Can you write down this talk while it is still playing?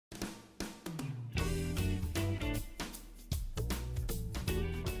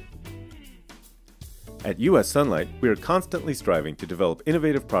At US Sunlight, we are constantly striving to develop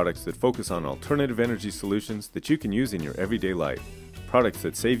innovative products that focus on alternative energy solutions that you can use in your everyday life. Products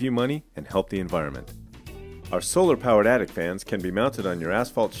that save you money and help the environment. Our solar-powered attic fans can be mounted on your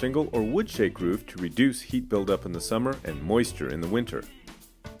asphalt shingle or wood shake roof to reduce heat buildup in the summer and moisture in the winter.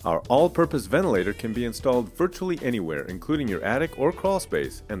 Our all-purpose ventilator can be installed virtually anywhere, including your attic or crawl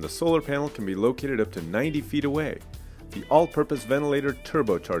space, and the solar panel can be located up to 90 feet away. The all-purpose ventilator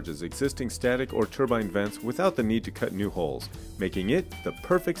turbocharges existing static or turbine vents without the need to cut new holes, making it the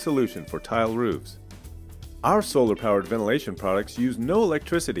perfect solution for tile roofs. Our solar-powered ventilation products use no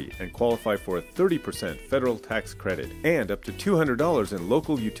electricity and qualify for a 30% federal tax credit and up to $200 in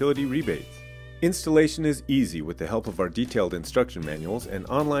local utility rebates. Installation is easy with the help of our detailed instruction manuals and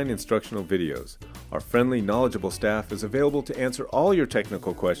online instructional videos. Our friendly, knowledgeable staff is available to answer all your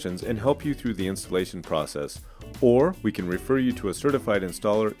technical questions and help you through the installation process, or we can refer you to a certified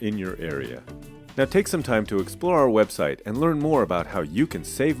installer in your area. Now take some time to explore our website and learn more about how you can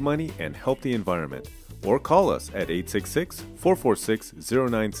save money and help the environment. Or call us at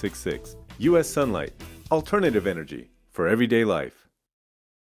 866-446-0966. US Sunlight, alternative energy for everyday life.